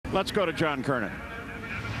Let's go to John Kernan.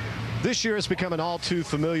 This year has become an all too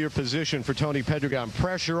familiar position for Tony Pedregon.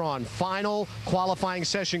 Pressure on. Final qualifying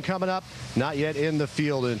session coming up. Not yet in the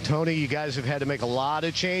field. And Tony, you guys have had to make a lot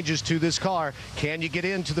of changes to this car. Can you get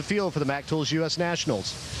into the field for the MacTools U.S.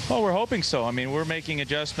 Nationals? Well, we're hoping so. I mean, we're making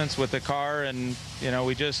adjustments with the car, and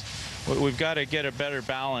we've got to get a better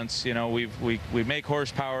balance. We make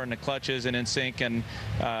horsepower in the clutches and in sync, and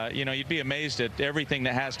you'd be amazed at everything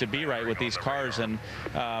that has to be right with these cars. And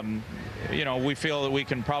we feel that we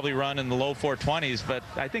can probably run in the low 420s, but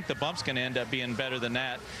I think the bump's going to end up being better than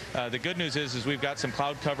that. The good news is we've got some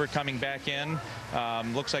cloud cover coming back in.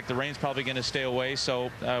 Looks like the rain's probably going to stay away, so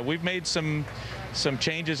we've made some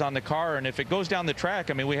changes on the car, and if it goes down the track,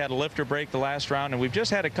 I mean, we had a lifter break the last round, and we've just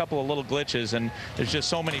had a couple of little glitches, and there's just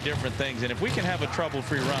so many different things. And if we can have a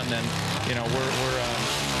trouble-free run, then we're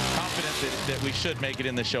confident that we should make it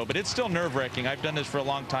in the show. But it's still nerve-wracking. I've done this for a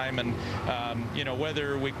long time, and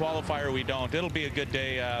whether we qualify or we don't, it'll be a good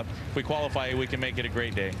day. If we qualify, we can make it a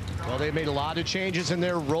great day. Well, they made a lot of changes, and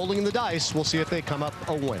they're rolling the dice. We'll see if they come up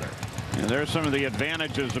a winner. And there's some of the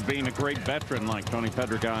advantages of being a great veteran like Tony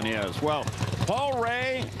Pedregon is. Well, Paul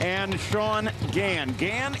Ray and Shawn Gann.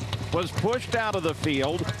 Gann was pushed out of the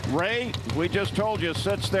field. Ray, we just told you,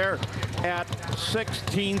 sits there at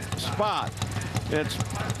 16th spot. It's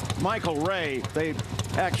Michael Ray. The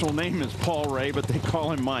actual name is Paul Ray, but they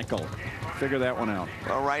call him Michael. Figure that one out.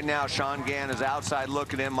 Well, right now, Shawn Gann is outside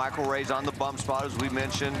looking in. Michael Ray's on the bump spot, as we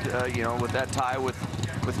mentioned, with that tie with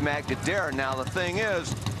MacTools. Now, the thing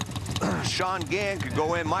is, Shawn Gann could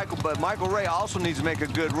go in, but Michael Ray also needs to make a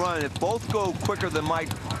good run. If both go quicker than Mike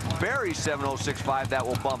Berry's 7:06.5, that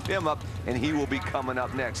will bump him up, and he will be coming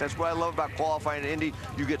up next. That's what I love about qualifying in Indy.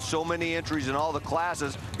 You get so many entries in all the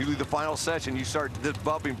classes. You leave the final session, you start this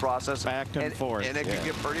bumping process. Back and forth. And it can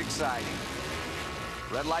get pretty exciting.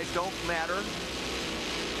 Red lights don't matter.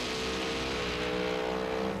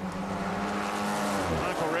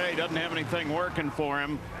 Michael Ray doesn't have anything working for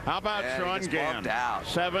him. How about Shawn Gann?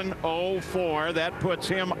 7:04. That puts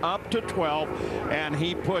him up to 12, and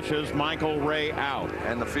he pushes Michael Ray out.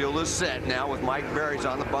 And the field is set now with Mike Berry's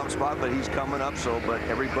on the bump spot, but he's coming up. But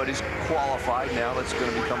everybody's qualified now. That's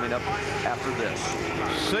going to be coming up after this.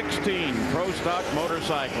 16 Pro Stock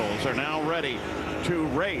motorcycles are now ready to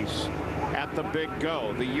race at the big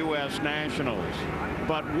go, the U.S. Nationals.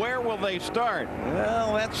 But where will they start?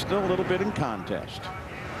 Well, that's still a little bit in contest.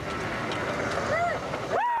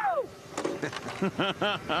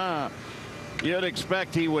 You'd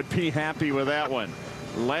expect he would be happy with that one.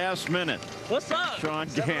 Last minute. What's up? Shawn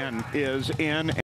Gann is in.